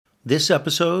This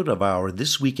episode of our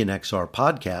This Week in XR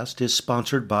podcast is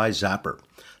sponsored by Zapper.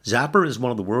 Zapper is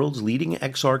one of the world's leading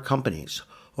XR companies.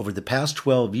 Over the past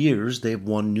 12 years, they've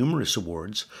won numerous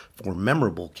awards for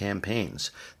memorable campaigns.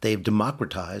 They've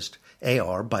democratized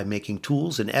AR by making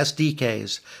tools and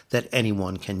SDKs that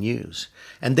anyone can use.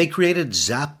 And they created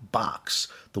ZapBox,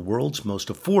 the world's most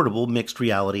affordable mixed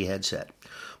reality headset.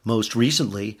 Most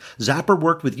recently, Zapper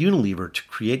worked with Unilever to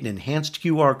create an enhanced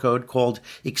QR code called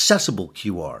Accessible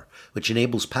QR, which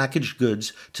enables packaged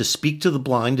goods to speak to the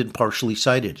blind and partially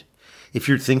sighted. If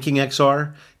you're thinking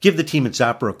XR, give the team at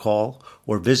Zapper a call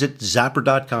or visit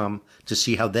zapper.com to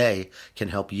see how they can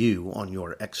help you on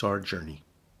your XR journey.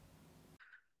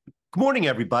 Good morning,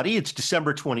 everybody. It's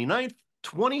December 29th,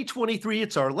 2023.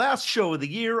 It's our last show of the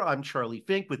year. I'm Charlie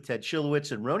Fink with Ted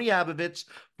Schilowitz and Roni Abovitz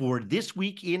for This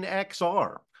Week in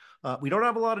XR. We don't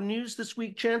have a lot of news this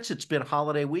week, Chance. It's been a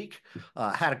holiday week.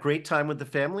 Had a great time with the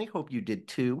family. Hope you did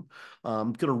too.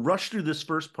 I'm going to rush through this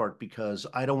first part because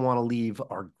I don't want to leave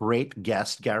our great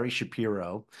guest, Gary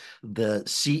Shapiro, the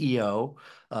CEO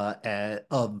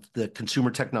of the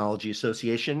Consumer Technology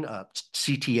Association,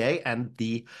 CTA, and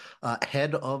the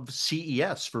head of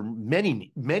CES for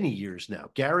many, many years now.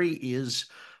 Gary is,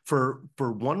 for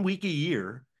 1 week a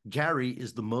year, Gary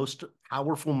is the most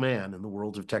powerful man in the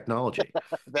world of technology.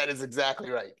 That is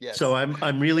exactly right. Yes. So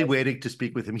I'm really waiting to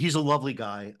speak with him. He's a lovely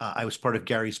guy. I was part of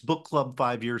Gary's book club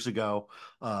 5 years ago.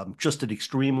 Just an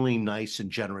extremely nice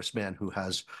and generous man who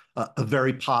has a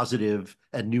very positive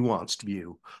and nuanced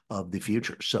view of the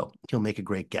future. So he'll make a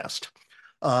great guest.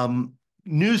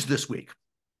 News this week.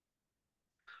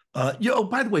 By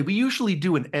the way, we usually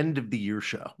do an end of the year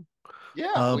show.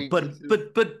 Yeah, but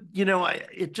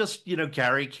it just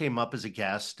Gary came up as a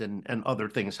guest and other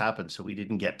things happened, so we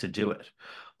didn't get to do it.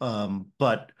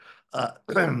 But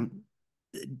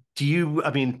do you?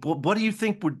 I mean, what do you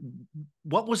think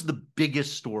what was the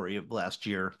biggest story of last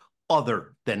year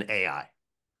other than AI?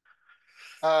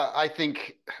 I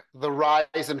think the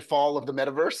rise and fall of the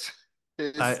metaverse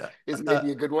is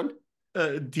maybe a good one.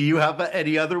 Do you have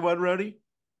any other one, Rody?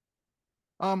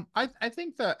 I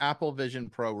think the Apple Vision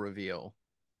Pro reveal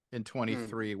in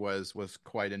 23 was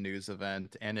quite a news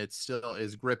event, and it still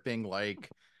is gripping like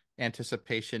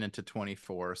anticipation into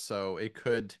 24. So it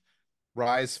could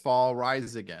rise, fall,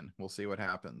 rise again. We'll see what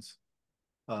happens.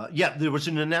 Yeah, there was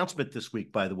an announcement this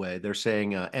week, by the way. They're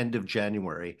saying end of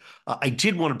January. I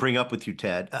did want to bring up with you,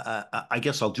 Ted. I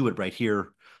guess I'll do it right here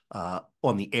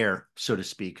on the air, so to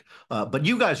speak. But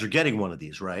you guys are getting one of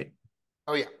these, right?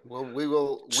 Oh yeah, well we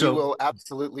will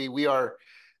absolutely. We are,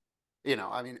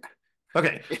 I mean,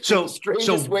 okay. So the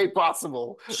strangest way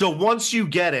possible. So once you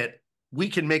get it, we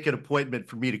can make an appointment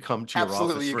for me to come to your office.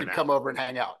 Absolutely, you can come over and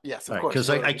hang out. Yes, of course.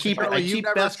 Because I keep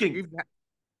asking.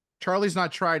 Charlie's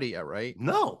not tried it yet, right?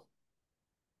 No.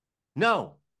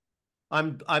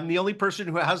 I'm the only person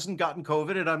who hasn't gotten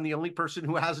COVID, and I'm the only person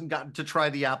who hasn't gotten to try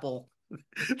the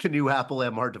new Apple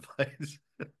MR device.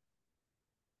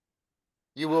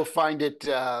 You will find it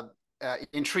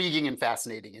intriguing and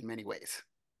fascinating in many ways.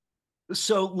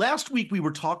 So last week we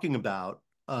were talking about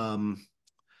OpenAI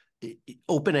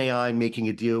making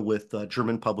a deal with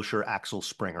German publisher Axel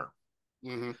Springer.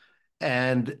 Mm-hmm.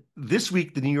 And this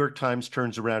week the New York Times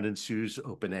turns around and sues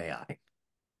OpenAI.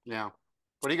 Yeah.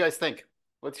 What do you guys think?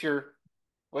 What's your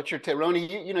take?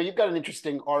 Roni, you've got an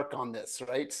interesting arc on this,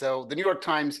 right? So the New York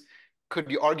Times could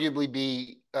arguably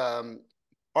be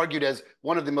argued as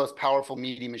one of the most powerful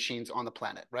media machines on the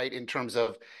planet, right? In terms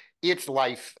of its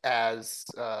life as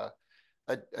a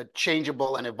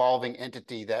changeable and evolving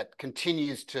entity that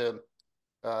continues to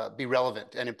be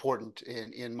relevant and important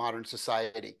in modern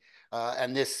society.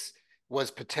 And this was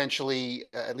potentially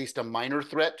at least a minor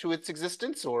threat to its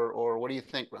existence, or what do you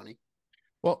think, Roni?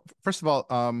 Well, first of all,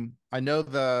 I know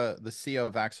the CEO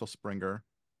of Axel Springer,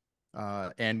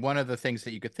 and one of the things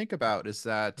that you could think about is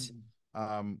that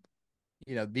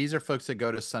these are folks that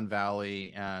go to Sun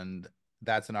Valley, and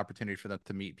that's an opportunity for them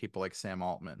to meet people like Sam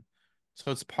Altman. So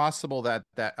it's possible that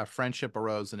a friendship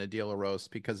arose and a deal arose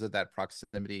because of that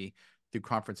proximity through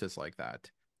conferences like that.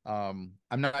 I'm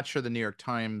not sure the New York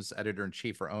Times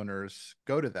editor-in-chief or owners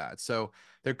go to that. So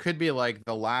there could be like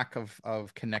the lack of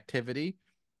connectivity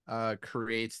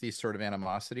creates these sort of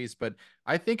animosities, but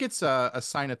I think it's a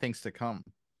sign of things to come.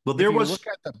 Well, there was look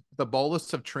at the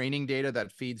bolus of training data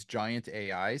that feeds giant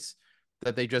AIs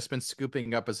that they've just been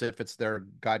scooping up as if it's their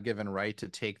God-given right to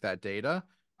take that data.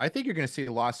 I think you're going to see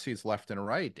lawsuits left and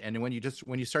right. And when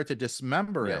you start to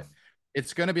dismember it,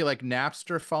 it's going to be like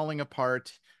Napster falling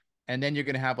apart. And then you're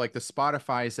going to have like the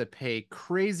Spotifys that pay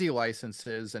crazy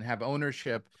licenses and have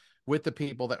ownership with the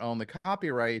people that own the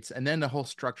copyrights. And then the whole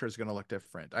structure is going to look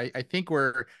different. I think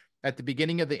we're at the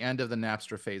beginning of the end of the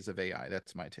Napster phase of AI.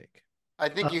 That's my take. I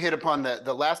think you hit upon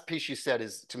the last piece you said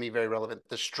is, to me, very relevant.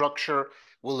 The structure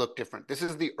will look different. This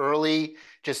is the early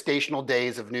gestational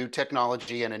days of new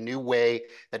technology and a new way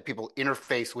that people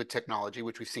interface with technology,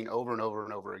 which we've seen over and over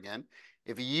and over again.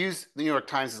 If you use the New York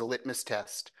Times as a litmus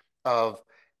test of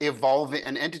evolving,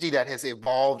 an entity that has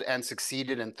evolved and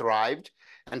succeeded and thrived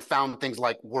and found things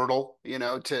like Wordle,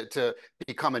 to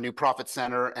become a new profit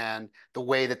center, and the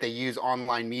way that they use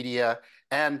online media.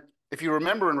 And if you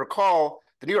remember and recall,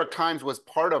 the New York Times was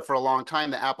part of, for a long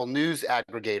time, the Apple News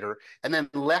aggregator, and then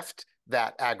left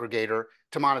that aggregator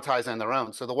to monetize on their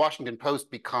own. So the Washington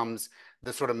Post becomes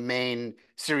the sort of main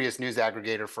serious news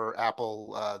aggregator for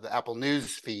Apple, the Apple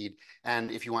News feed.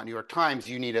 And if you want New York Times,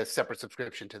 you need a separate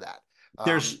subscription to that.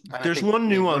 There's one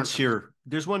nuance here.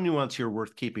 There's one nuance here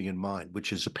worth keeping in mind,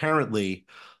 which is apparently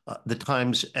the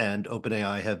Times and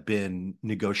OpenAI have been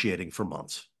negotiating for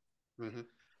months. Mm-hmm.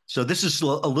 So this is a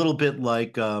little bit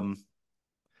like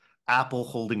Apple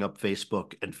holding up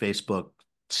Facebook and Facebook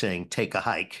saying, take a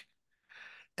hike.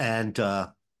 And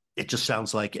it just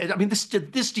sounds like, I mean,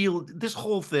 this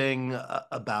whole thing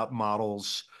about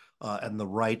models and the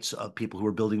rights of people who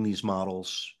are building these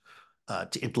models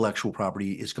to intellectual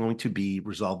property is going to be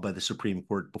resolved by the Supreme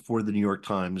Court before the New York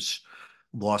Times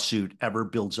lawsuit ever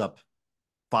builds up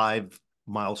 5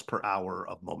 miles per hour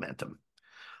of momentum.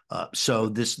 So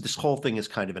this whole thing is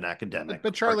kind of an academic.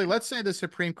 But Charlie, let's say the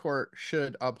Supreme Court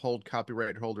should uphold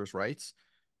copyright holders' rights.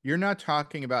 You're not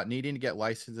talking about needing to get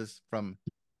licenses from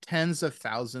tens of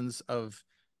thousands of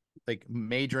like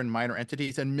major and minor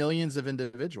entities and millions of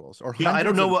individuals. Or yeah, I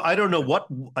don't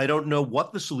know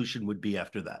what the solution would be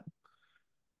after that.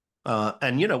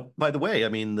 And by the way, I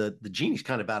mean the genie's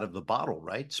kind of out of the bottle,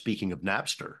 right? Speaking of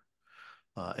Napster,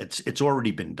 it's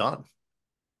already been done.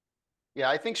 Yeah,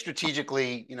 I think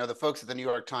strategically, the folks at the New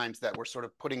York Times that were sort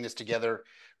of putting this together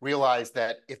realized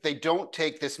that if they don't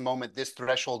take this moment, this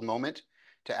threshold moment,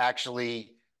 to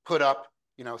actually put up,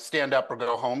 stand up or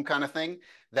go home kind of thing,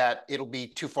 that it'll be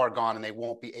too far gone and they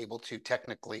won't be able to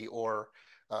technically or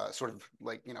sort of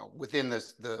like, within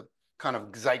the kind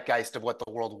of zeitgeist of what the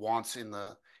world wants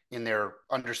in their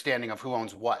understanding of who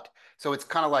owns what. So it's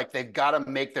kind of like they've got to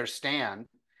make their stand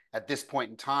at this point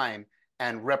in time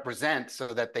and represent so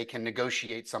that they can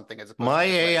negotiate something as opposed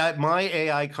to my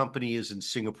AI company is in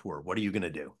Singapore. What are you going to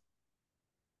do?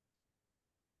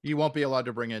 You won't be allowed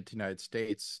to bring it to the United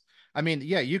States. I mean,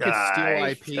 yeah, you could steal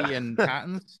IP and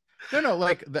patents. No,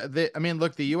 like I mean,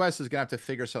 look, the US is gonna have to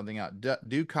figure something out.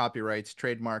 Do copyrights,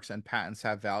 trademarks, and patents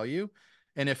have value?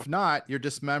 And if not, you're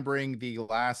dismembering the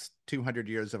last 200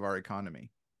 years of our economy.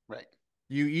 Right.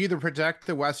 You either protect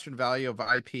the Western value of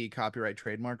IP, copyright,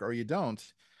 trademark, or you don't.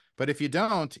 But if you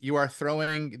don't, you are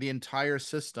throwing the entire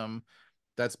system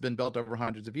that's been built over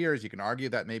hundreds of years. You can argue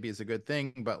that maybe is a good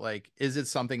thing, but like, is it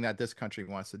something that this country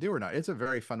wants to do or not? It's a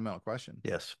very fundamental question.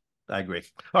 Yes, I agree.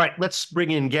 All right, let's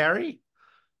bring in Gary.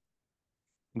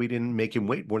 We didn't make him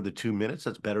wait more than 2 minutes.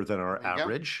 That's better than our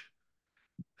average.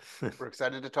 We're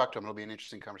excited to talk to him. It'll be an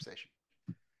interesting conversation,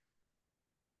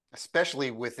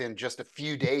 especially within just a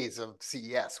few days of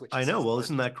CES. Which I know. Well,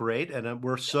 isn't that great? And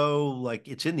we're so like,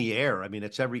 it's in the air. I mean,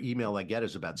 it's every email I get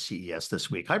is about CES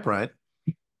this week. Hi, Brian.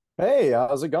 Hey,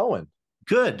 how's it going?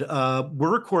 Good.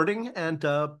 We're recording and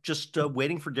just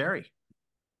waiting for Gary.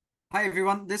 Hi,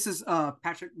 everyone. This is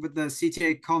Patrick with the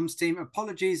CTA comms team.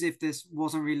 Apologies if this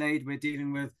wasn't relayed. We're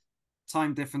dealing with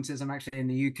time differences. I'm actually in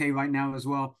the UK right now as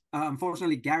well.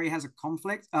 Unfortunately, Gary has a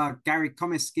conflict. Gary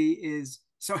Comiskey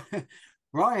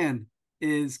Ryan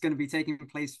is going to be taking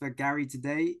place for Gary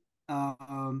today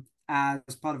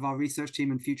as part of our research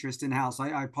team and Futurist in-house.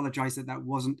 I apologize that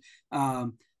wasn't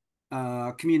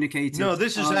communicated. No,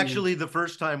 this is actually the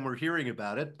first time we're hearing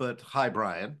about it, but hi,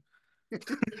 Brian.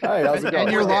 Hi, how's it going?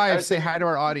 And you're live. Say hi to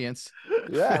our audience.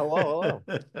 Yeah, hello.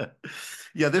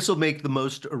 Yeah, this will make the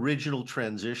most original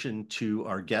transition to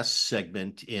our guest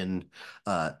segment in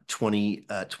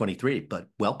 2023, but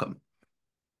welcome.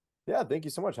 Yeah, thank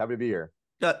you so much. Happy to be here.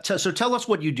 So tell us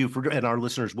what you do and our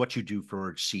listeners what you do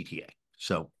for CTA.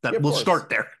 So we'll start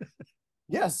there.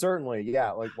 Yeah, certainly.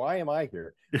 Yeah, like why am I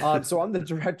here? So I'm the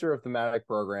director of thematic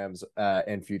programs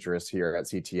and Futurist here at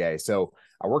CTA. So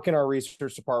I work in our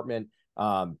research department.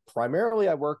 Primarily,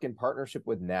 I work in partnership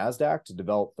with NASDAQ to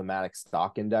develop thematic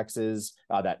stock indexes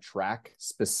that track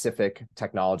specific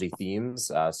technology themes.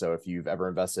 So if you've ever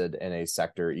invested in a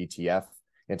sector ETF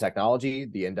in technology,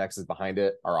 the indexes behind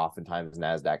it are oftentimes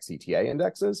NASDAQ CTA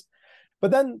indexes. But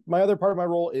then my other part of my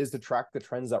role is to track the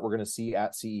trends that we're going to see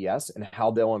at CES and how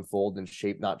they'll unfold and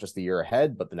shape not just the year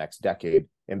ahead, but the next decade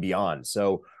and beyond.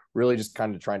 So really just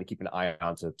kind of trying to keep an eye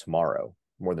on to tomorrow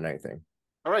more than anything.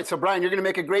 All right, so Brian, you're going to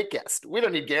make a great guest. We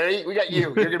don't need Gary. We got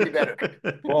you. You're going to be better.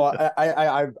 Well,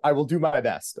 I will do my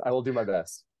best. I will do my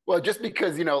best. Well, just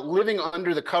because, living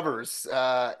under the covers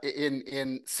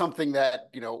in something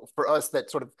that, for us that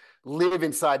sort of live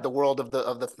inside the world of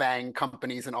the FANG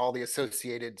companies and all the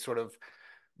associated sort of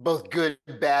both good,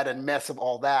 bad, and mess of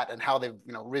all that, and how they've,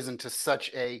 risen to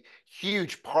such a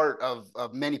huge part of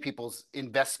many people's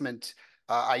investment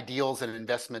ideals and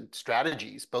investment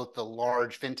strategies, both the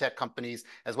large fintech companies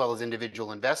as well as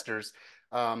individual investors.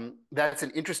 That's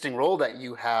an interesting role that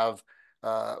you have,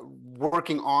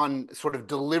 working on sort of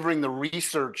delivering the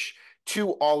research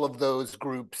to all of those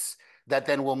groups that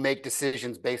then will make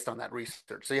decisions based on that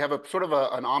research. So you have a sort of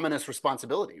an ominous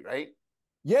responsibility, right?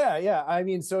 Yeah. I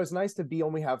mean, so it's nice to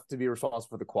only have to be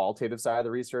responsible for the qualitative side of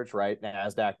the research, right?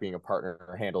 NASDAQ, being a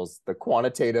partner, handles the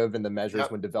quantitative and the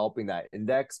measures when developing that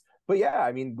index. But yeah,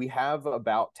 I mean, we have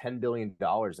about $10 billion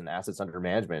in assets under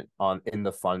management in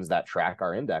the funds that track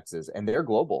our indexes, and they're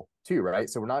global too, right?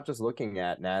 So we're not just looking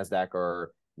at NASDAQ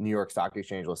or New York Stock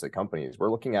Exchange listed companies.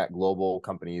 We're looking at global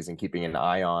companies and keeping an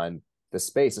eye on the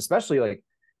space, especially like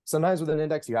sometimes with an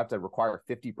index, you have to require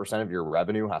 50% of your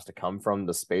revenue has to come from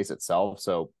the space itself.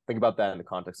 So think about that in the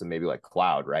context of maybe like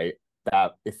cloud, right?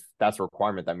 That if that's a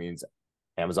requirement, that means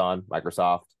Amazon,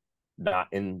 Microsoft, not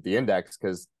in the index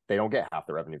because they don't get half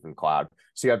the revenue from cloud.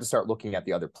 So you have to start looking at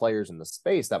the other players in the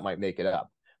space that might make it up.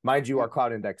 Mind you, our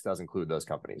cloud index does include those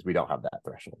companies. We don't have that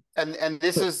threshold. And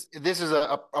this is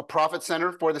a profit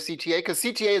center for the CTA, because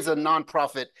CTA is a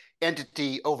nonprofit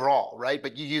entity overall, right?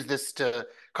 But you use this to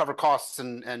cover costs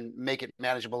and make it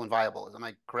manageable and viable. Am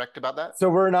I correct about that? So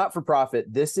we're not for profit.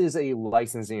 This is a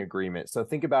licensing agreement. So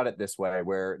think about it this way,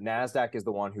 where NASDAQ is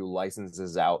the one who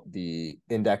licenses out the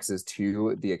indexes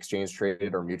to the exchange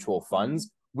traded or mutual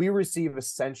funds. We receive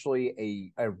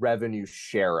essentially a revenue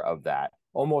share of that,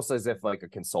 almost as if like a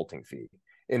consulting fee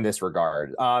in this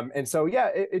regard. And so, yeah,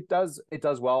 it does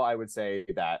well. I would say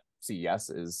that CES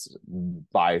is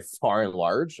by far and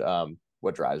large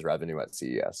what drives revenue at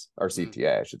CES or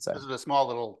CTA, I should say. This is a small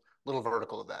little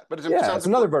vertical of that, but it's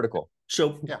another vertical.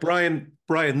 So yeah.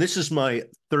 Brian, this is my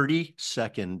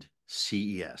 32nd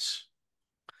CES.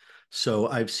 So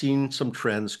I've seen some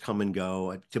trends come and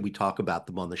go. We talk about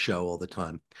them on the show all the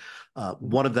time.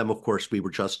 One of them, of course, we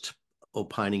were just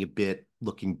opining a bit,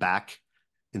 looking back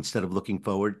instead of looking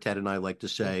forward. Ted and I like to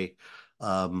say,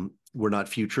 we're not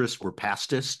futurists, we're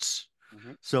pastists.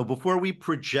 Mm-hmm. So before we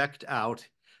project out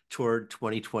toward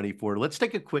 2024, let's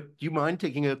take do you mind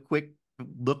taking a quick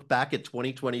look back at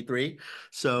 2023?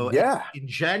 So yeah, in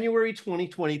January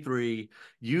 2023,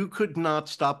 you could not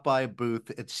stop by a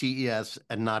booth at CES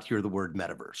and not hear the word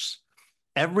metaverse.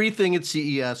 Everything at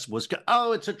CES was,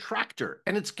 it's a tractor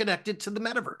and it's connected to the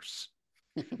metaverse.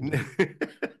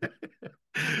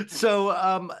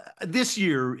 So this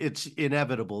year it's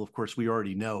inevitable, of course, we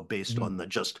already know based on the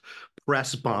just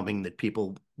press bombing that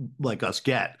people like us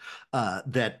get,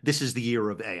 that this is the year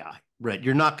of AI, right?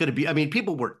 You're not going to be,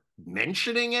 people were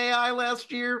mentioning AI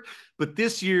last year, but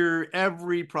this year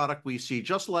every product we see,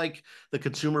 just like the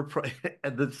consumer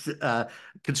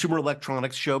consumer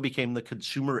electronics show became the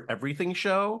consumer everything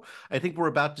show, I think we're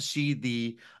about to see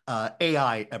the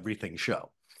AI everything show.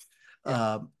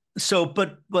 Yeah.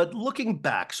 But looking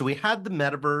back, so we had the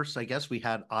metaverse, I guess we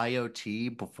had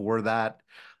IoT before that.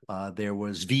 There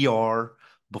was VR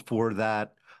before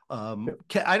that.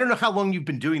 I don't know how long you've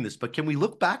been doing this, but can we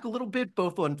look back a little bit,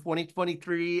 both on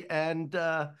 2023 and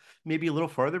maybe a little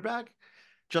farther back,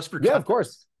 just for context? Of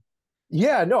course.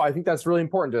 Yeah, no, I think that's really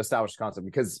important to establish concept,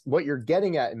 because what you're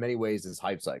getting at in many ways is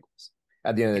hype cycles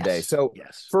at the end of the day. So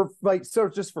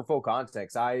just for full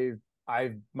context,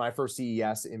 my first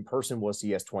CES in person was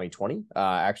CES 2020,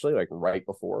 actually, like right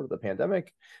before the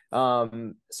pandemic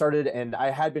started. And I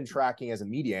had been tracking as a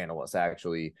media analyst,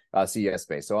 actually, CES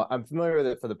space. So I'm familiar with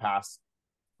it for the past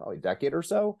probably decade or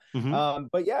so. Mm-hmm.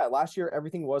 But yeah, last year,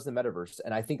 everything was the metaverse.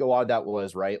 And I think a lot of that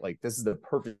was, right, like this is the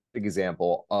perfect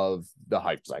example of the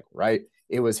hype cycle, right?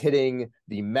 It was hitting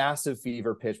the massive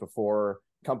fever pitch before.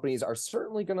 Companies are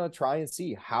certainly going to try and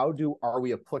see are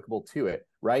we applicable to it,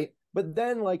 right? But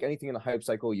then, like anything in the hype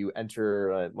cycle, you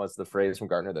enter, what's the phrase from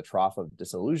Gartner, the trough of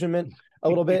disillusionment a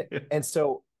little bit. And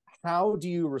so how do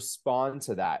you respond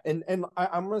to that? And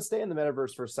I'm going to stay in the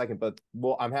metaverse for a second, but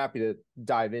I'm happy to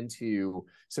dive into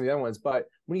some of the other ones. But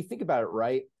when you think about it,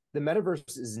 right, the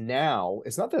metaverse is now,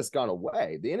 it's not that it's gone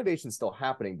away. The innovation's still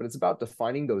happening, but it's about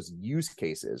defining those use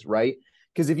cases, right?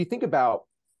 Because if you think about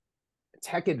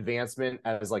tech advancement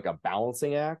as like a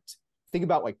balancing act, think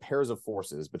about like pairs of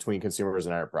forces between consumers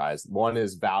and enterprise. One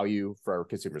is value for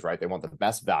consumers, right? They want the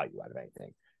best value out of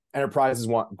anything. Enterprises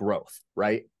want growth,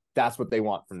 right? That's what they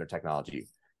want from their technology.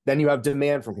 Then you have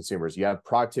demand from consumers. You have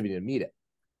productivity to meet it.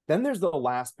 Then there's the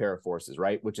last pair of forces,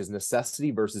 right? Which is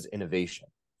necessity versus innovation.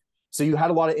 So you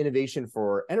had a lot of innovation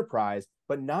for enterprise,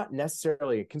 but not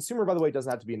necessarily a consumer, by the way,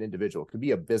 doesn't have to be an individual. It could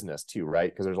be a business too,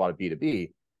 right? Because there's a lot of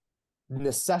B2B.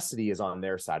 Necessity is on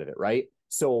their side of it, right?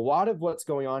 So a lot of what's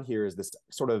going on here is this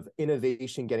sort of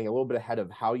innovation getting a little bit ahead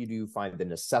of how you do find the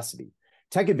necessity.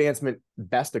 Tech advancement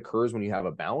best occurs when you have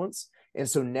a balance. And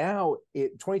so now,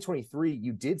 2023,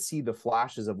 you did see the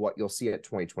flashes of what you'll see at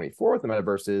 2024 with the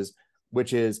metaverses,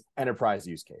 which is enterprise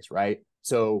use case, right?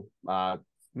 So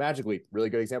Magic Leap, really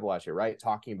good example last year, right?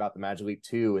 Talking about the Magic Leap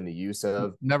 2 and the use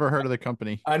of... Never heard of the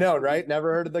company. I know, right?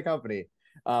 Never heard of the company.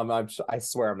 I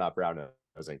swear I'm not brown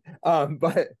nosing.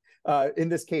 But in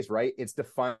this case, right, it's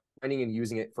defining and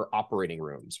using it for operating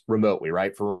rooms remotely,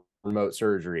 right? For remote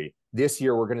surgery. This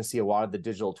year, we're going to see a lot of the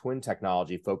digital twin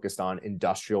technology focused on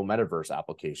industrial metaverse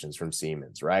applications from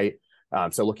Siemens, right?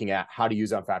 So looking at how to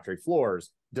use on factory floors.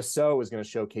 Dassault is going to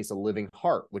showcase a living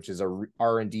heart, which is a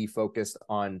R&D focused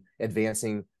on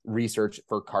advancing research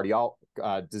for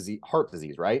heart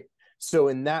disease, right? So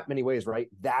in that many ways, right,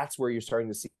 that's where you're starting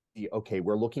to see, okay,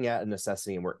 we're looking at a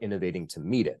necessity and we're innovating to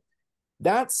meet it.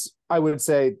 That's, I would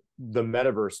say, the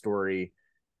metaverse story.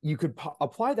 You could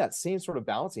apply that same sort of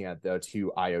balancing act, though,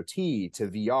 to IoT, to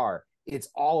VR. It's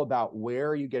all about where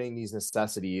are you getting these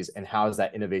necessities and how is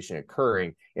that innovation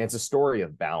occurring? And it's a story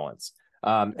of balance.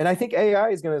 And I think AI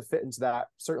is going to fit into that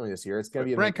certainly this year. It's going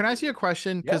to be Brent, can I ask you a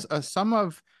question? Because some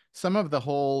of the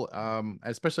whole,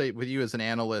 especially with you as an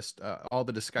analyst, all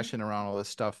the discussion around all this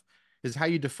stuff is how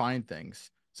you define things.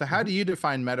 So how do you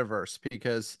define metaverse?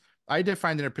 Because I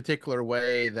define it in a particular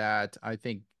way that I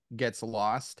think gets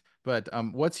lost. But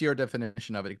what's your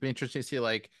definition of it? It'd be interesting to see,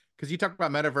 like, because you talk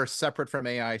about metaverse separate from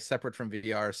AI, separate from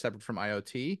VR, separate from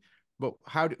IoT. But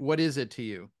what is it to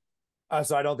you?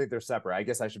 So I don't think they're separate. I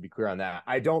guess I should be clear on that.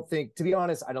 I don't think, to be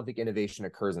honest, I don't think innovation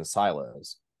occurs in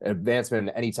silos. Advancement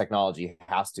in any technology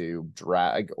has to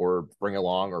drag or bring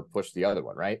along or push the other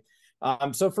one, right?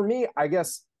 So for me, I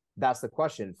guess that's the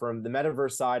question. From the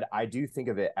metaverse side, I do think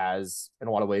of it as, in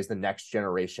a lot of ways, the next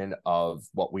generation of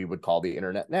what we would call the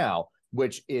internet now,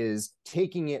 which is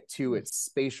taking it to its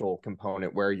spatial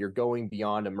component where you're going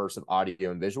beyond immersive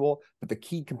audio and visual. But the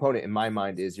key component in my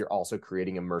mind is you're also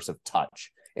creating immersive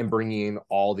touch and bringing in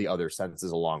all the other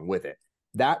senses along with it.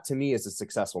 That, to me, is a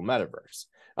successful metaverse.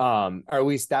 Or at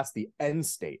least that's the end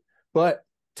state. But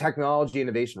technology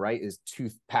innovation, right, is two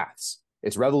paths.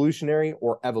 It's revolutionary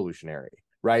or evolutionary,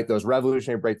 right? Those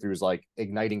revolutionary breakthroughs like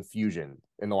igniting fusion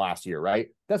in the last year, right?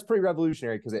 That's pretty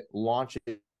revolutionary because it launches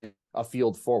a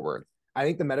field forward. I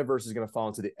think the metaverse is going to fall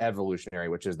into the evolutionary,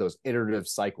 which is those iterative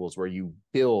cycles where you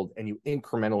build and you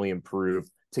incrementally improve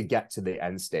to get to the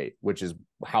end state, which is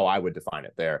how I would define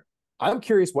it there. I'm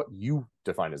curious what you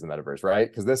define as the metaverse, right?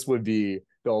 Because this would be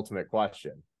the ultimate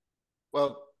question.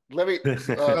 Well, let me. I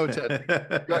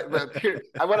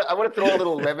want to throw a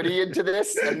little levity into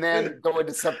this, and then go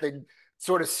into something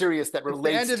sort of serious that relates.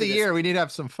 At the end of the year, we need to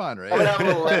have some fun, right? I'm gonna have a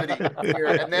little levity here,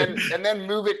 and then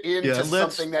move it into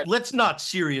something that. Let's not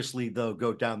seriously though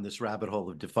go down this rabbit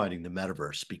hole of defining the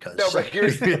metaverse because. No, but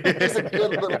here's a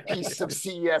good little piece of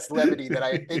CES levity that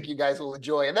I think you guys will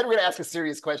enjoy, and then we're gonna ask a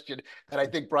serious question that I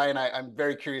think, Brian, I'm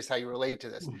very curious how you relate to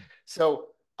this. So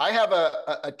I have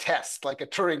a test, like a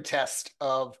Turing test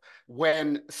of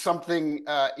when something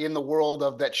in the world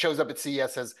of that shows up at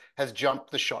CES has jumped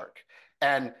the shark,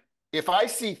 and if I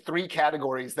see three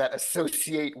categories that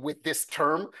associate with this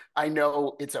term, I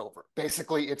know it's over.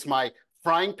 Basically, it's my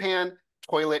frying pan,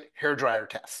 toilet, hairdryer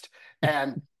test.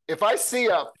 And if I see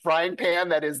a frying pan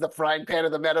that is the frying pan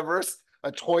of the metaverse,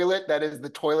 a toilet that is the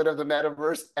toilet of the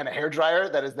metaverse, and a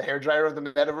hairdryer that is the hairdryer of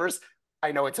the metaverse,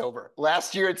 I know it's over.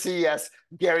 Last year at CES,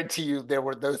 guarantee you there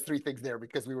were those three things there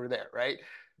because we were there, right?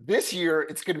 This year,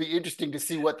 it's going to be interesting to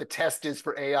see what the test is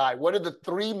for AI. What are the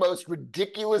three most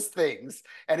ridiculous things?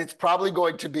 And it's probably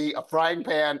going to be a frying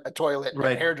pan, a toilet, and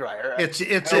a hairdryer. It's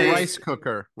a rice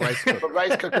cooker. Rice cooker.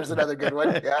 Rice cooker is another good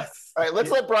one. Yeah. All right, let's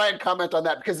let Brian comment on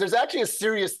that because there's actually a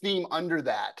serious theme under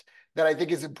that I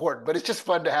think is important, but it's just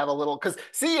fun to have a little, because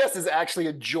CES is actually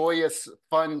a joyous,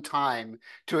 fun time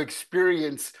to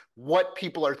experience what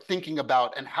people are thinking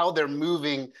about and how they're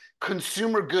moving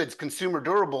consumer goods, consumer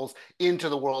durables into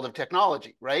the world of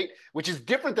technology, right? Which is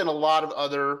different than a lot of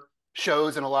other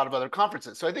shows and a lot of other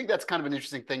conferences. So I think that's kind of an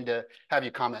interesting thing to have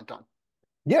you comment on.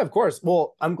 Yeah, of course.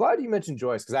 Well, I'm glad you mentioned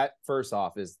joyous because that, first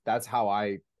off, that's how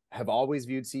I have always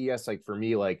viewed CES. Like for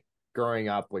me, like growing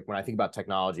up, like when I think about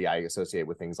technology, I associate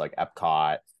with things like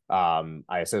Epcot.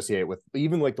 I associate with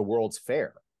even like the World's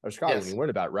Fair of Chicago. Yes. When you learn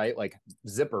about it, right? Like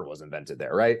Zipper was invented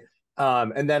there, right?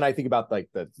 And then I think about like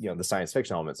the science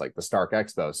fiction elements, like the Stark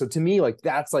Expo. So to me, like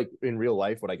that's like in real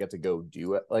life what I get to go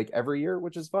do it like every year,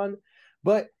 which is fun.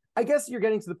 But I guess you're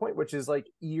getting to the point, which is like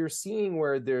you're seeing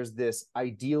where there's this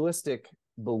idealistic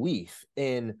belief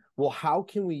in, well, how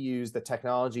can we use the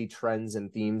technology trends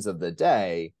and themes of the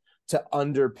day to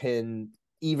underpin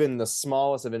even the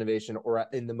smallest of innovation or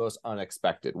in the most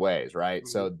unexpected ways, right?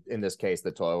 So in this case,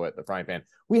 the toilet, the frying pan.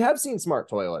 We have seen smart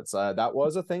toilets. That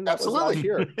was a thing that was last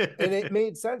year. And it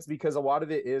made sense because a lot of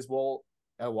it is, well,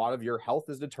 a lot of your health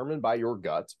is determined by your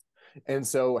gut. And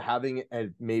so having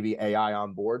maybe AI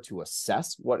on board to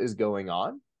assess what is going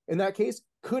on in that case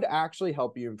could actually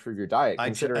help you improve your diet.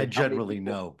 I generally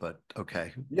know, but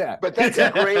okay. Yeah. But that's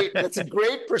a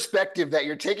great perspective that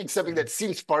you're taking something that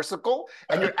seems farcical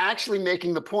and you're actually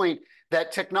making the point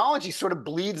that technology sort of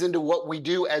bleeds into what we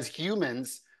do as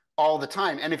humans all the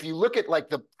time. And if you look at like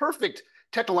the perfect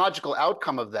technological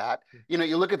outcome of that, you know,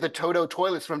 you look at the Toto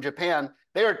toilets from Japan,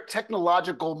 they are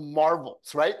technological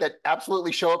marvels, right? That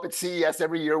absolutely show up at CES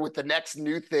every year with the next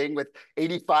new thing with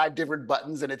 85 different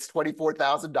buttons and it's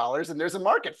 $24,000 and there's a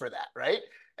market for that, right?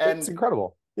 And it's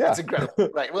incredible. Yeah, it's incredible,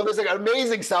 right? Well, there's an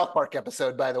amazing South Park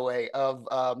episode, by the way, of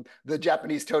the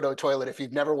Japanese Toto toilet. If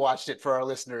you've never watched it, for our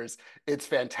listeners, it's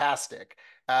fantastic.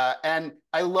 And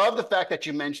I love the fact that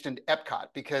you mentioned Epcot,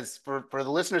 because for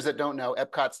the listeners that don't know,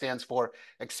 Epcot stands for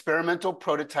Experimental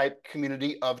Prototype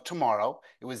Community of Tomorrow.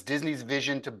 It was Disney's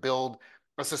vision to build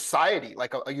a society,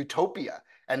 like a utopia.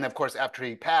 And of course, after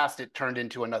he passed, it turned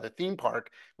into another theme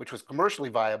park, which was commercially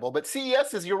viable. But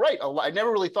CES is, you're right, I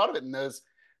never really thought of it in those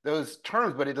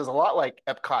terms, but it does a lot like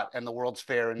Epcot and the World's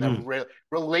Fair and the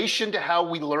relation to how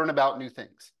we learn about new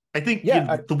things. I think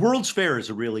the World's Fair is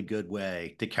a really good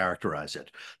way to characterize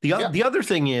it. The other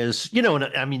thing is, you know, and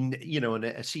I mean, you know,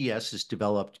 and CES has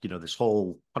developed, you know, this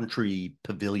whole country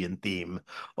pavilion theme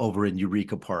over in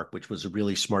Eureka Park, which was a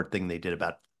really smart thing they did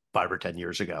about 5 or 10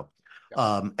 years ago.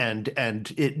 And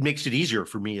it makes it easier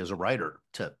for me as a writer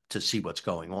to see what's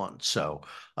going on. So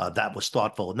that was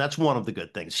thoughtful, and that's one of the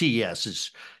good things. CES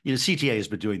is, you know, CTA has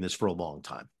been doing this for a long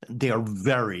time. They are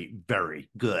very, very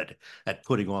good at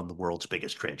putting on the world's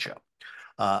biggest trade show.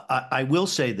 I will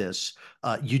say this: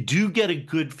 you do get a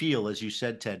good feel, as you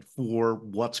said, Ted, for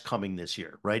what's coming this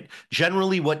year, right?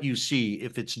 Generally, what you see,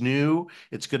 if it's new,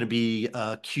 it's going to be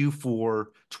a Q4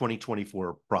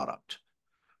 2024 product.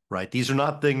 Right. These are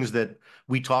not things that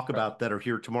we talk about that are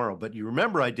here tomorrow. But you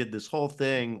remember I did this whole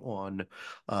thing on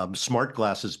smart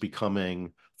glasses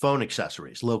becoming phone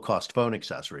accessories, low-cost phone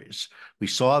accessories. We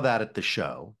saw that at the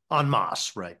show en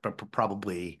masse, right? But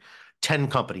probably 10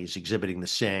 companies exhibiting the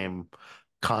same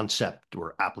concept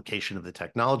or application of the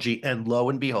technology. And lo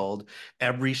and behold,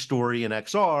 every story in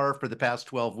XR for the past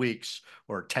 12 weeks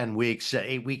or 10 weeks,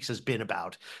 8 weeks has been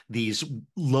about these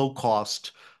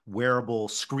low-cost wearable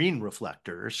screen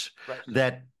reflectors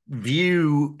that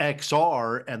view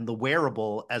XR and the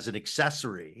wearable as an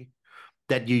accessory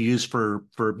that you use for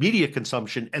media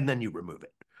consumption, and then you remove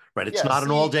it, right? It's not an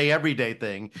all-day, everyday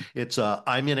thing. It's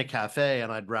I'm in a cafe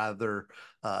and I'd rather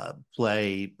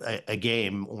play a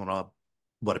game on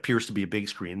what appears to be a big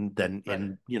screen than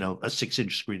in, you know, a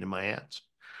 6-inch screen in my hands.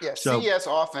 Yeah, so, CES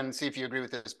often, see if you agree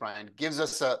with this, Brian, gives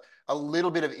us a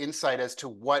little bit of insight as to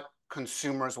what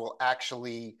consumers will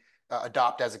actually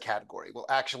adopt as a category, will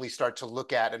actually start to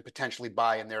look at and potentially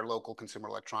buy in their local consumer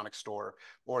electronics store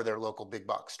or their local big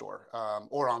box store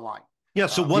or online. Yeah,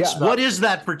 so what is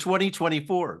that for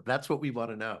 2024? That's what we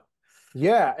want to know.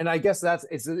 Yeah, and I guess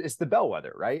it's the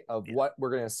bellwether, right, of what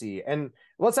we're going to see. And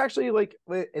let's actually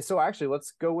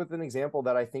let's go with an example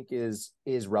that I think is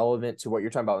relevant to what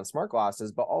you're talking about in smart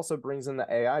glasses, but also brings in the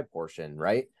AI portion,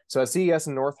 right? So at CES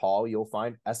in North Hall, you'll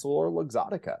find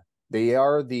EssilorLuxottica. They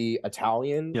are the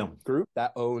Italian group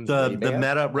that owns the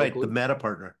Meta, right? The Meta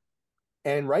partner.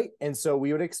 And so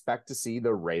we would expect to see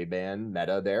the Ray-Ban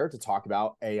Meta there to talk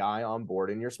about AI on board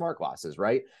in your smart glasses,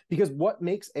 right? Because what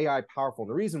makes AI powerful,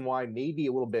 and the reason why maybe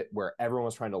a little bit where everyone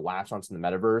was trying to latch onto the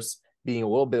metaverse being a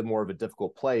little bit more of a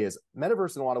difficult play, is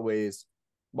metaverse in a lot of ways,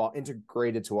 while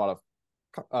integrated to a lot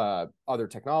of other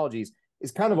technologies,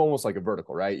 is kind of almost like a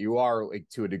vertical, right? You are, like,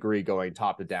 to a degree, going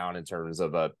top to down in terms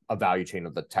of a value chain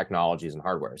of the technologies and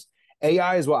hardwares.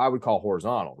 AI is what I would call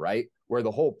horizontal, right? Where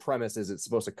the whole premise is it's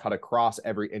supposed to cut across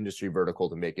every industry vertical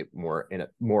to make it more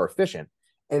efficient.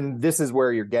 And this is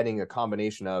where you're getting a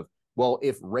combination of, well,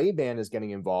 if Ray-Ban is getting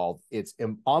involved, it's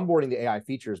onboarding the AI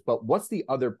features, but what's the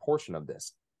other portion of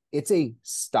this? It's a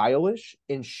stylish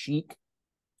and chic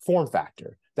form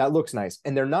factor that looks nice.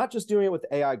 And they're not just doing it with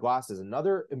AI glasses.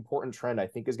 Another important trend I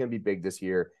think is going to be big this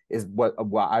year is what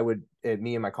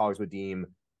me and my colleagues would deem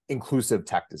inclusive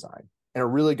tech design. And a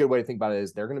really good way to think about it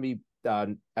is they're going to be,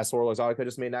 EssilorLuxottica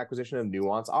just made an acquisition of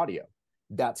Nuance Audio.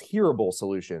 That's hearable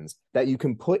solutions that you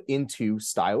can put into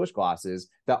stylish glasses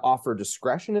that offer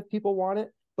discretion if people want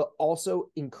it, but also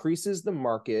increases the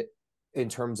market in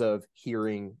terms of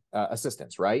hearing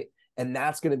assistance, right? And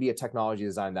that's going to be a technology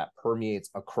design that permeates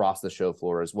across the show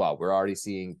floor as well. We're already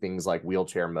seeing things like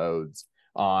wheelchair modes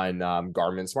on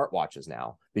Garmin smartwatches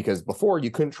now, because before you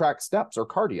couldn't track steps or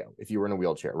cardio if you were in a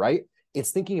wheelchair, right?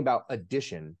 It's thinking about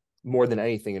addition more than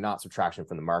anything and not subtraction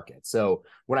from the market. So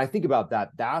when I think about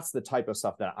that, that's the type of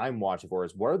stuff that I'm watching for,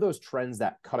 is what are those trends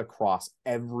that cut across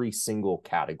every single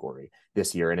category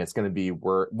this year? And it's going to be,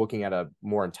 we're looking at a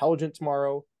more intelligent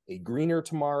tomorrow, a greener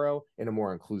tomorrow, and a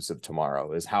more inclusive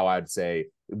tomorrow is how I'd say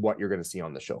what you're going to see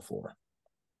on the show floor.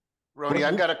 Roni,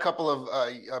 I've got a couple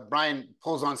of, Brian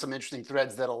pulls on some interesting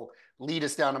threads that'll lead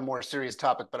us down a more serious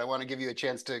topic, but I want to give you a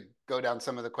chance to go down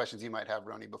some of the questions you might have,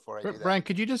 Roni, before I do that. Brian,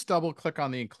 could you just double click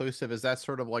on the inclusive? Is that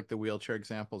sort of like the wheelchair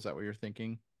example? Is that what you're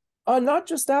thinking? Not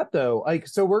just that though. Like,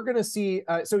 so we're going to see,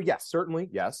 so yes, certainly,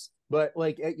 yes. But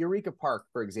like at Eureka Park,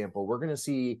 for example, we're going to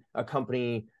see a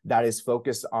company that is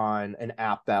focused on an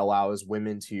app that allows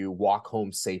women to walk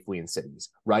home safely in cities,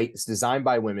 right? It's designed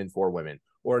by women for women.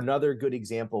 Or another good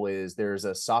example is there's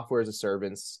a software as a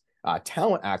service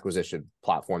talent acquisition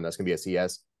platform that's going to be at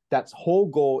CES. That's whole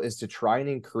goal is to try and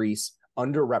increase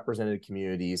underrepresented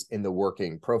communities in the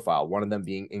working profile, one of them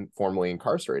being formerly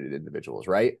incarcerated individuals,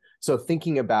 right? So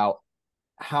thinking about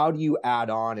how do you add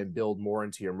on and build more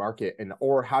into your market, and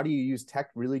or how do you use tech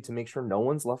really to make sure no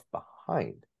one's left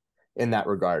behind in that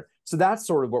regard? So that's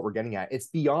sort of what we're getting at. It's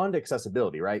beyond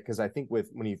accessibility, right? Because I think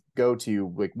when you go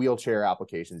to like wheelchair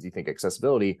applications, you think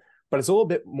accessibility, but it's a little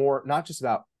bit more not just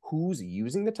about who's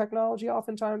using the technology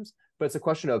oftentimes, but it's a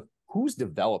question of who's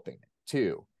developing it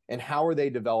too. And how are they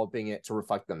developing it to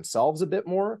reflect themselves a bit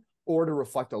more, or to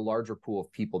reflect a larger pool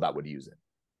of people that would use it?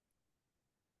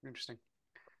 Interesting.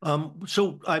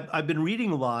 So I've been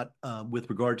reading a lot with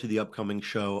regard to the upcoming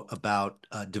show about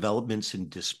developments in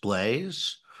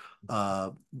displays,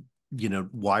 wireless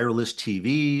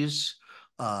TVs,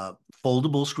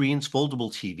 foldable screens,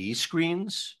 foldable TV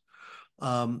screens.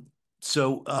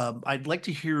 So I'd like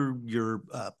to hear your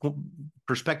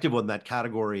perspective on that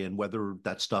category and whether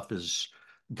that stuff has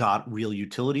got real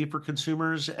utility for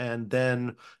consumers. And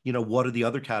then, what are the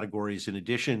other categories in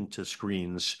addition to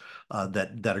screens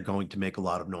that are going to make a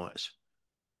lot of noise?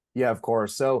 Yeah, of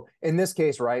course. So in this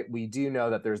case, right, we do know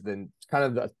that there's been kind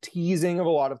of the teasing of a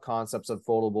lot of concepts of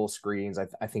foldable screens.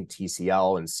 I think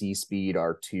TCL and C-Speed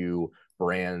are two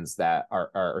brands that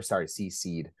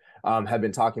C-Seed have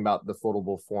been talking about the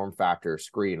foldable form factor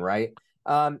screen, right?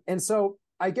 And so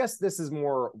I guess this is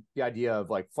more the idea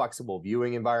of like flexible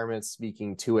viewing environments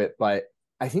speaking to it, but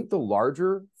I think the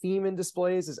larger theme in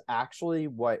displays is actually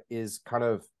what is kind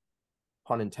of,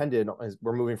 pun intended, is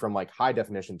we're moving from like high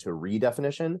definition to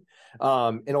redefinition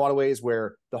in a lot of ways,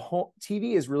 where the whole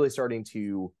TV is really starting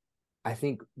to, I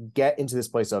think, get into this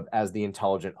place of as the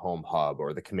intelligent home hub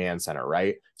or the command center,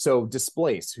 right? So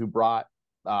Displace, who brought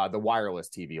the wireless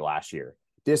TV last year,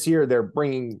 this year they're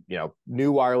bringing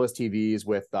new wireless TVs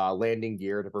with landing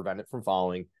gear to prevent it from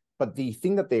falling. But the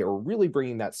thing that they are really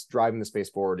bringing that's driving the space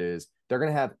forward is they're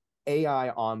going to have AI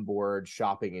onboard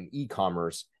shopping and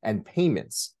e-commerce and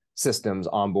payments systems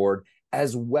on board,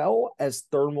 as well as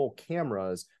thermal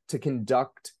cameras to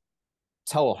conduct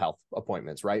telehealth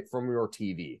appointments, right, from your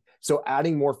TV. So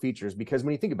adding more features, because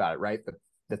when you think about it, right,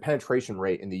 the penetration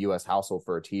rate in the US household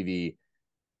for a TV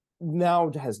now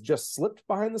has just slipped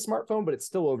behind the smartphone, but it's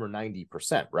still over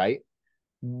 90%, right?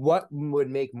 What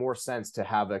would make more sense to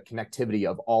have a connectivity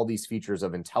of all these features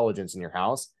of intelligence in your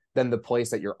house than the place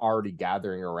that you're already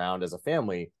gathering around as a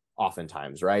family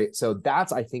oftentimes, right? So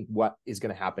that's, I think, what is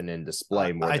going to happen in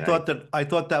display more. I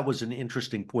thought that was an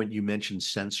interesting point. You mentioned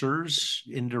sensors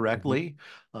indirectly.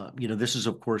 This is,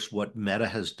 of course, what Meta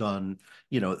has done.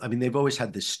 They've always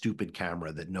had this stupid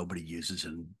camera that nobody uses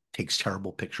and takes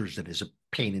terrible pictures that is a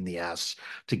pain in the ass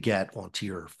to get onto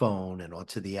your phone and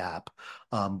onto the app.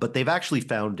 But they've actually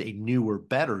found a newer,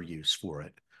 better use for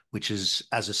it, which is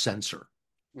as a sensor.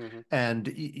 Mm-hmm.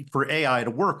 And for AI to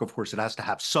work, of course, it has to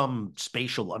have some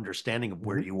spatial understanding of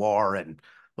where you are and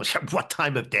what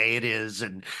time of day it is,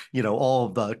 and all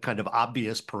of the kind of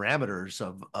obvious parameters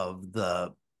of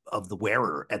the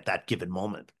wearer at that given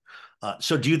moment.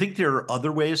 So, do you think there are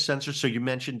other ways sensors? So you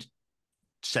mentioned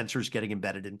sensors getting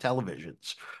embedded in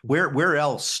televisions. Where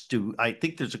else I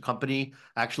think there's a company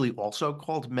actually also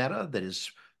called Meta that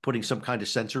is putting some kind of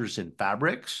sensors in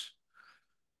fabrics?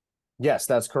 Yes,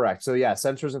 that's correct. So yeah,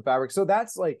 sensors and fabric. So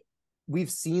that's like we've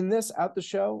seen this at the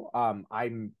show.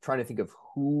 I'm trying to think of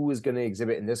who is going to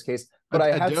exhibit in this case, but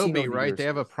I have seen Adobe, right? years, They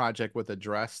have a project with a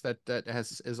dress that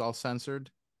is all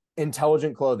censored.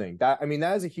 intelligent clothing. That, I mean,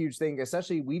 that is a huge thing.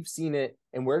 Especially, we've seen it.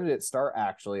 And where did it start?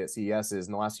 Actually, at CES is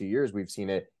in the last few years, we've seen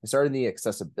it. It started in the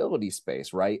accessibility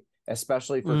space, right?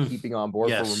 Especially for keeping on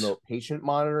board for remote patient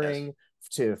monitoring,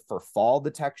 for fall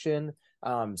detection.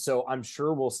 So I'm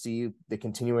sure we'll see the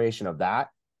continuation of that.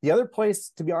 The other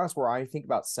place, to be honest, where I think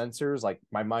about sensors, like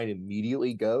my mind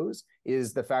immediately goes,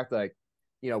 is the fact that, like,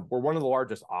 you know, we're one of the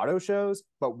largest auto shows,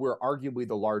 but we're arguably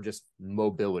the largest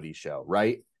mobility show,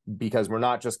 right? Because we're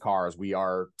not just cars, we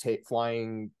are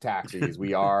flying taxis,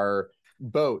 we are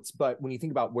boats. But when you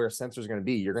think about where sensors are going to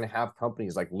be, you're going to have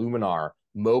companies like Luminar,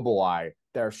 Mobileye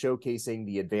that are showcasing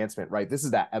the advancement, right? This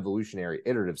is that evolutionary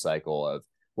iterative cycle of,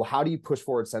 well, how do you push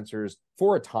forward sensors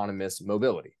for autonomous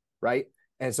mobility, right?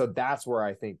 And so that's where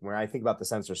I think, when I think about the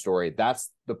sensor story, that's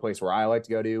the place where I like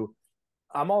to go to.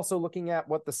 I'm also looking at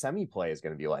what the semi play is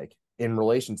going to be like in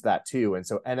relation to that too. And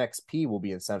so NXP will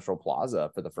be in Central Plaza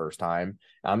for the first time.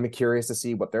 I'm curious to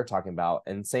see what they're talking about.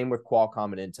 And same with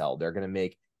Qualcomm and Intel. They're going to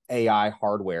make AI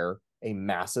hardware a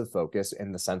massive focus,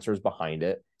 and the sensors behind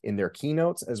it in their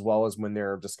keynotes, as well as when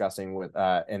they're discussing with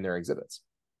in their exhibits.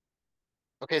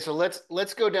 Okay, so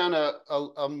let's go down a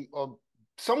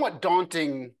somewhat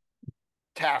daunting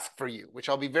task for you, which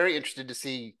I'll be very interested to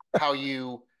see how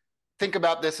you think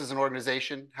about this as an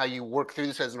organization, how you work through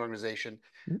this as an organization.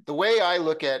 The way I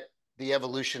look at the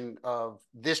evolution of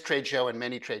this trade show and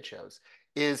many trade shows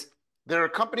is there are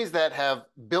companies that have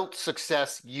built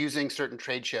success using certain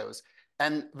trade shows.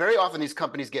 And very often these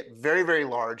companies get very, very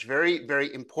large, very,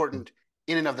 very important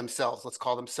in and of themselves. Let's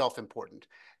call them self-important.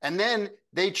 And then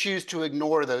they choose to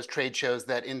ignore those trade shows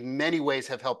that in many ways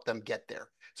have helped them get there.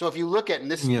 So if you look at,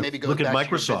 and this maybe goes look at back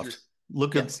Microsoft, to your business,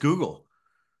 look at Google.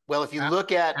 Well, if you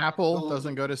look at Apple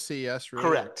doesn't go to CES, really.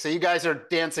 Correct. So you guys are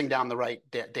dancing down the right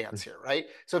dance here, right?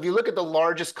 So if you look at the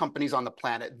largest companies on the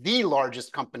planet, the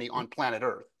largest company on planet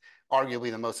Earth,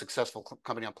 arguably the most successful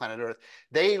company on planet Earth,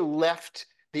 they left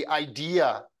the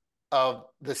idea of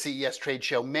the CES trade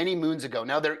show many moons ago.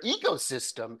 Now their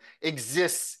ecosystem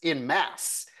exists in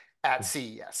mass at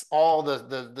CES. All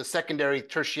the secondary,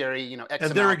 tertiary, you know, X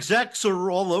and their execs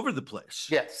are all over the place.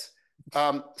 Yes.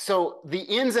 So the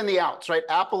ins and the outs, right?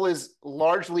 Apple is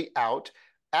largely out.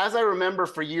 As I remember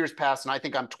for years past, and I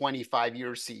think I'm 25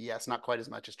 years CES, not quite as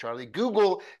much as Charlie,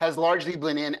 Google has largely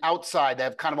been in outside. They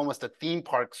have kind of almost a theme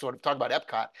park sort of, talk about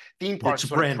Epcot, theme park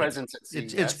sort of presence at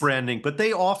CES. It's branding, but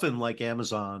they often, like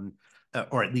Amazon,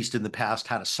 or at least in the past,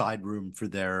 had a side room for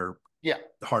their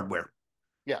hardware.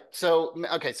 Yeah. So,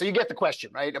 okay. So you get the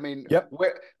question, right? I mean,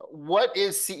 what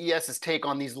is CES's take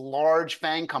on these large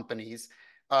FANG companies,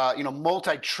 you know,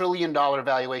 multi-trillion-dollar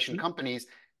valuation companies,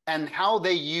 and how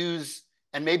they use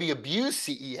and maybe abuse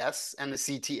CES and the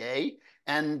CTA?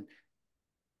 And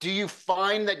do you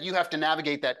find that you have to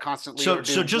navigate that constantly? So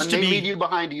just to leave you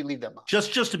behind, do you leave them behind?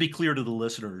 Just to be clear to the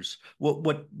listeners,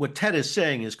 what Ted is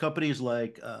saying is companies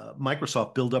like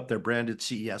Microsoft build up their brand at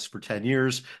CES for 10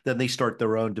 years, then they start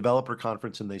their own developer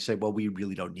conference and they say, well, we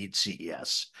really don't need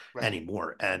CES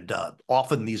anymore. And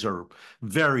often these are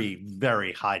very,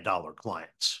 very high dollar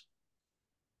clients.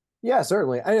 Yeah,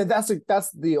 certainly. I mean,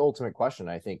 that's the ultimate question,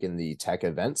 I think, in the tech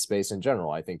event space in general.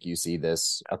 I think you see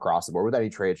this across the board with any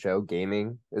trade show.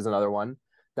 Gaming is another one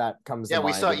that comes to mind.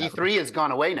 We saw E3 has gone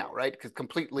away now, right? Because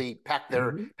completely packed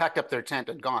up their tent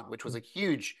and gone, which was a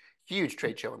huge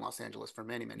trade show in Los Angeles for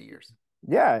many, many years.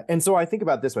 Yeah. And so I think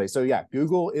about it this way. So yeah,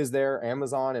 Google is there,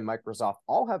 Amazon and Microsoft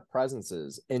all have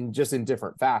presences in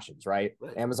different fashions, right?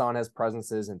 Amazon has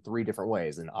presences in 3 different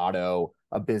ways: an auto,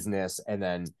 a business, and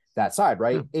then that side,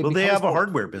 right? Well, they have a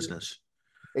hardware business.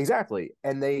 Exactly.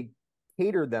 And they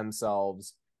cater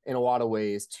themselves in a lot of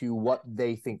ways to what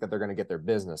they think that they're going to get their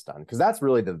business done. Because that's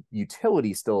really the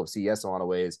utility still of CES in a lot of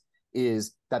ways,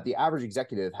 is that the average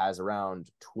executive has around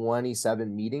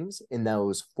 27 meetings in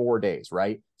those 4 days,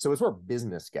 right? So it's where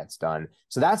business gets done.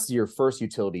 So that's your first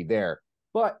utility there.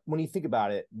 But when you think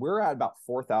about it, we're at about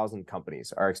 4,000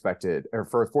 companies are expected, or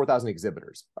for 4,000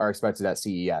 exhibitors are expected at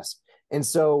CES. And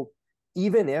so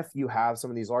even if you have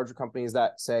some of these larger companies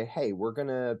that say, hey, we're going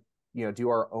to, you know, do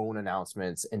our own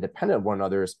announcements independent of one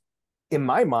another's, in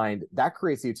my mind, that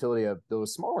creates the utility of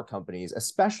those smaller companies,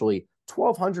 especially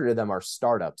 1,200 of them are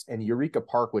startups. And Eureka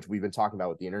Park, which we've been talking about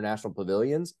with the international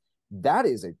pavilions, that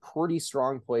is a pretty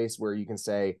strong place where you can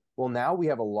say, well, now we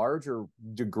have a larger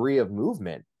degree of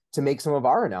movement to make some of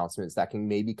our announcements that can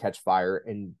maybe catch fire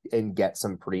and get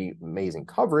some pretty amazing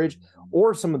coverage,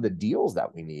 or some of the deals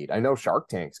that we need. I know Shark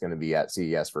Tank's going to be at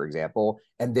CES, for example,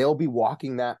 and they'll be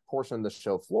walking that portion of the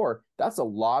show floor. That's a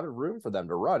lot of room for them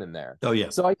to run in there. Oh, yeah.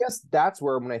 So I guess that's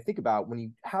where, when I think about when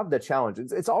you have the challenge,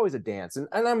 it's always a dance. And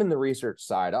I'm in the research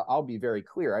side. I'll be very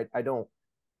clear. I don't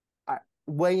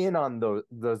weigh in on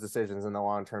those decisions in the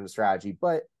long-term strategy,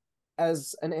 but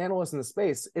as an analyst in the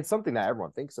space, it's something that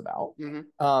everyone thinks about.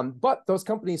 But those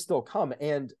companies still come.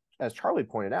 And as Charlie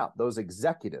pointed out, those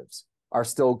executives are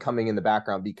still coming in the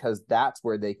background because that's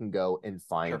where they can go and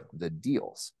find the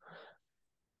deals.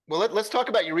 Well, let's talk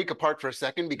about Eureka Park for a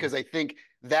second, because I think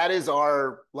that is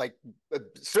our, like,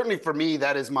 certainly for me,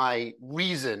 that is my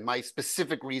reason, my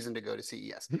specific reason to go to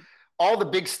CES. All the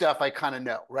big stuff I kind of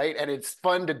know, right? And it's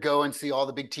fun to go and see all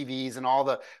the big TVs and all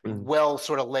the well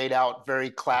sort of laid out,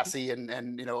 very classy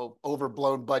and you know,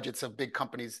 overblown budgets of big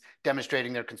companies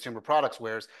demonstrating their consumer products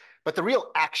wares. But the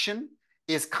real action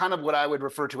is kind of what I would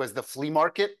refer to as the flea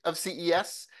market of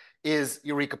CES, is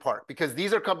Eureka Park, because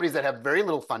these are companies that have very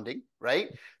little funding, right?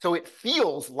 So it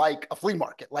feels like a flea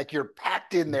market, like you're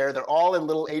packed in there. They're all in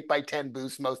little 8x10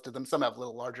 booths, most of them. Some have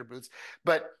little larger booths,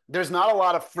 but there's not a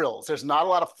lot of frills. There's not a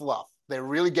lot of fluff. They're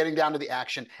really getting down to the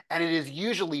action, and it is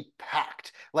usually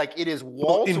packed. Like, it is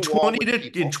wall to wall.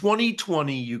 In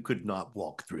 2020, you could not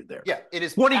walk through there. Yeah, it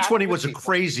is. 2020 was a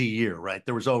crazy year, right?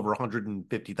 There was over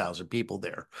 150,000 people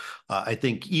there. I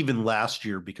think even last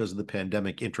year, because of the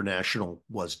pandemic, international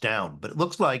was down. But it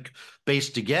looks like,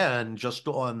 based again just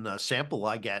on a sample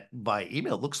I get by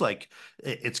email, it looks like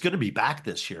it's going to be back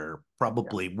this year,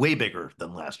 probably way bigger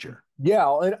than last year. Yeah,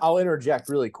 I'll interject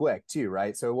really quick too,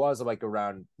 right? So it was like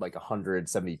around like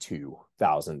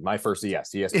 172,000. My first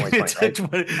CES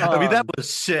 2020. Right? I mean, that was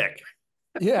sick.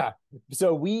 Yeah.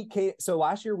 So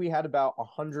last year we had about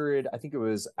 100. I think it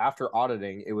was, after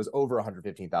auditing, it was over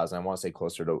 115,000. I want to say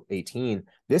closer to 18.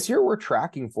 This year we're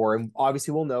tracking for, and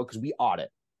obviously we'll know because we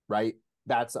audit, right?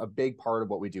 That's a big part of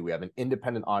what we do. We have an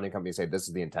independent auditing company say this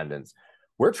is the attendance.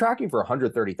 We're tracking for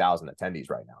 130,000 attendees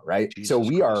right now, right? Jesus so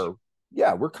we Christ. are.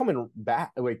 Yeah, we're coming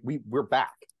back. Like we're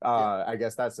back. I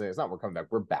guess it's not we're coming back.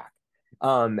 We're back.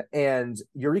 And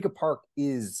Eureka Park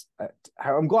is.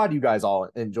 I'm glad you guys all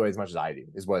enjoy as much as I do.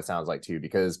 Is what it sounds like too.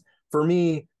 Because for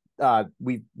me,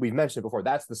 we've mentioned it before.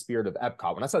 That's the spirit of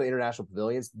Epcot. When I saw the international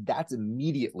pavilions, that's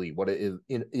immediately what it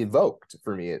evoked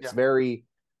for me. It's very.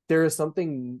 There is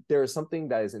something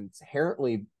that is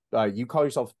inherently. You call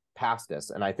yourself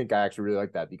pastist, and I think I actually really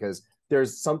like that, because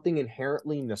there's something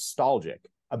inherently nostalgic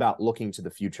about looking to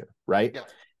the future, right? Yeah.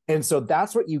 And so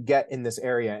that's what you get in this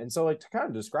area. And so, like, to kind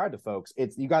of describe to folks,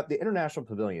 you got the international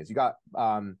pavilions, you got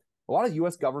a lot of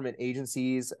U.S. government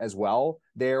agencies as well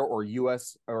there, or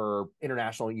U.S. or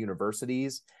international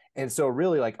universities. And so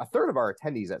really, like, a third of our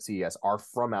attendees at CES are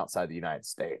from outside the United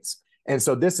States. And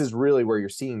so this is really where you're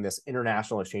seeing this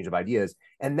international exchange of ideas.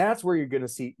 And that's where you're going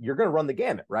to run the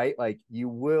gamut, right? Like, you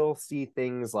will see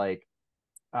things like,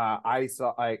 I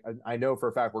know for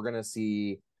a fact we're going to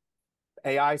see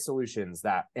AI solutions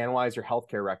that analyze your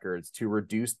healthcare records to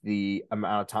reduce the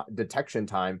amount of detection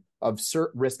time of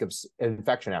risk of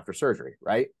infection after surgery,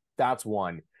 right? That's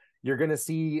one. You're going to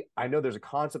see, I know there's a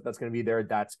concept that's going to be there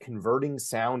that's converting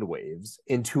sound waves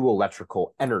into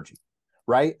electrical energy,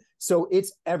 right? So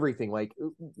it's everything. Like,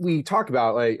 we talk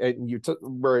about, like,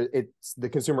 where it's the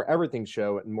consumer everything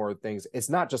show and more things. It's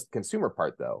not just the consumer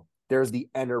part, though. There's the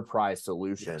enterprise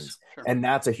solutions, yes, sure. And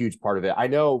that's a huge part of it. I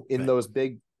know in those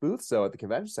big booths, though, at the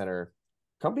convention center,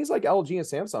 companies like LG and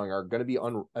Samsung are going to be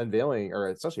unveiling, or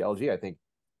especially LG, I think,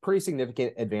 pretty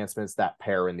significant advancements that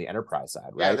pair in the enterprise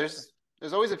side, right? Yeah,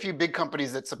 there's always a few big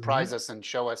companies that surprise us and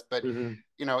show us, but you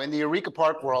know, in the Eureka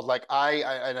Park world, like I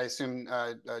assume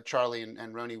Charlie and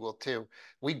Roni will too.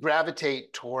 We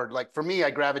gravitate toward, like, for me, I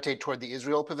gravitate toward the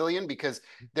Israel Pavilion, because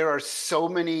there are so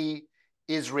many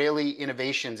Israeli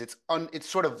innovations. It's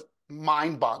sort of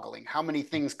mind-boggling how many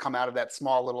things come out of that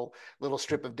small little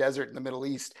strip of desert in the Middle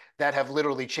East that have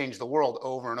literally changed the world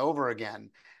over and over again.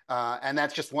 And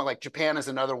that's just one. Like, Japan is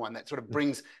another one that sort of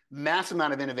brings massive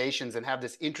amount of innovations and have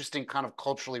this interesting kind of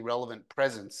culturally relevant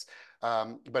presence.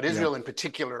 But Israel in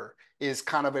particular is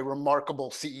kind of a remarkable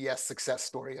CES success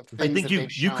story of things. I think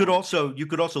you could also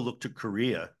look to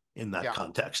Korea in that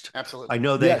context. Absolutely. I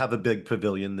know they have a big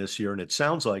pavilion this year, and it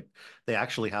sounds like they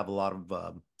actually have a lot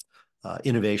of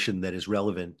innovation that is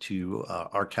relevant to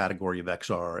our category of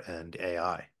XR and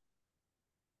AI.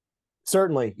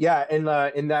 Certainly. Yeah. And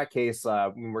in that case,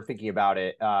 when we're thinking about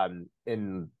it,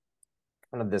 in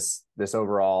kind of this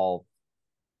overall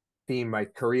theme,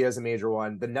 right? Korea is a major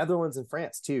one. The Netherlands and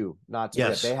France too, not to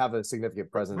forget. They have a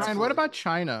significant presence. Ryan, what about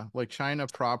China? Like China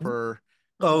proper?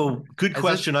 Oh, good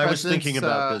question. I was thinking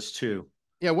about this too.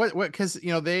 Yeah, what because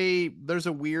there's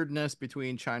a weirdness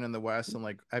between China and the West, and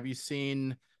like, have you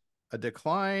seen a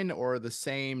decline or the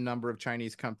same number of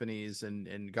Chinese companies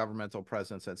and governmental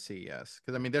presence at CES?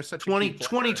 Because I mean, there's such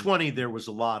 2020 there was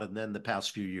a lot, and then the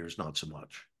past few years not so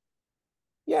much.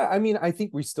 Yeah, I mean, I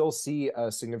think we still see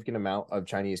a significant amount of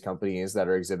Chinese companies that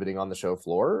are exhibiting on the show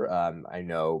floor. I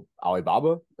know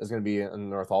Alibaba is going to be in the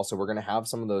North also. We're going to have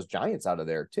some of those giants out of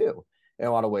there too, in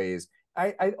a lot of ways.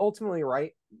 I ultimately,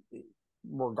 right,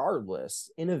 regardless,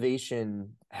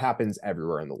 innovation happens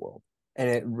everywhere in the world. And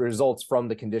it results from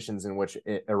the conditions in which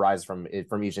it arises from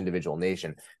each individual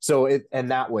nation. So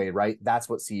and that way, right, that's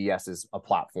what CES is a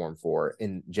platform for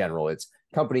in general. It's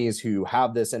companies who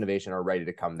have this innovation are ready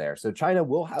to come there. So China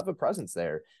will have a presence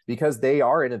there because they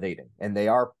are innovating and they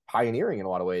are pioneering in a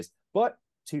lot of ways. But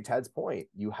to Ted's point,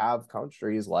 you have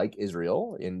countries like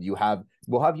Israel, and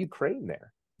we'll have Ukraine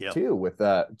there too, with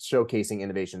showcasing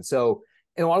innovation. So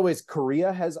in a lot of ways,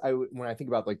 Korea has, when I think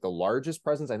about like the largest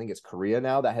presence, I think it's Korea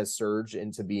now that has surged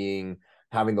into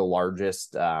having the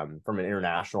largest from an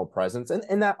international presence.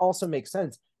 And that also makes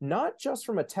sense, not just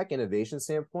from a tech innovation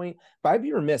standpoint, but I'd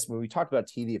be remiss when we talked about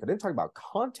TV if I didn't talk about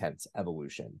content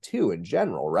evolution too in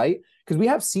general, right? Because we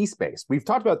have C-Space. We've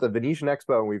talked about the Venetian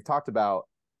Expo and we've talked about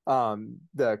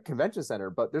the convention center,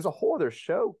 but there's a whole other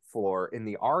show floor in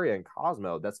the Aria and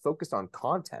Cosmo that's focused on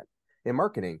content and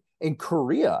marketing. In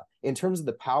Korea, in terms of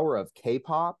the power of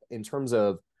K-pop, in terms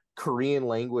of Korean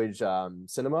language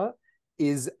cinema,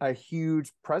 is a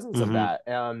huge presence of that.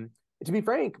 To be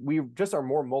frank, we just are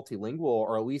more multilingual,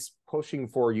 or at least pushing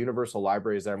for universal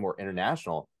libraries that are more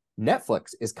international.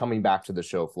 Netflix is coming back to the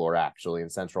show floor actually in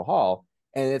Central Hall,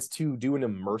 and it's to do an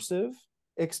immersive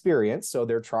experience. So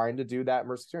they're trying to do that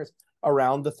immersive experience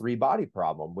around the Three Body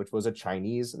Problem, which was a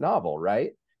Chinese novel,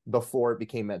 right? Before it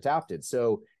became adapted.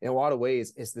 So in a lot of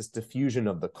ways, it's this diffusion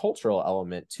of the cultural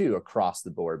element too across the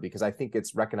board, because I think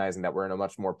it's recognizing that we're in a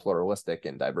much more pluralistic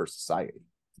and diverse society.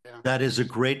 Yeah. That is a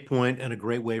great point and a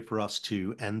great way for us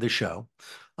to end the show.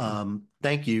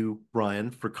 Thank you, Brian,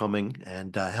 for coming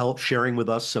and sharing with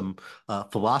us some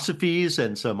philosophies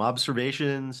and some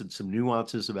observations and some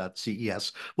nuances about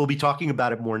CES. We'll be talking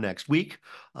about it more next week.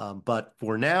 But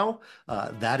for now,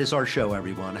 that is our show,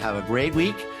 everyone. Have a great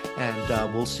week,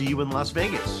 and we'll see you in Las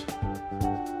Vegas.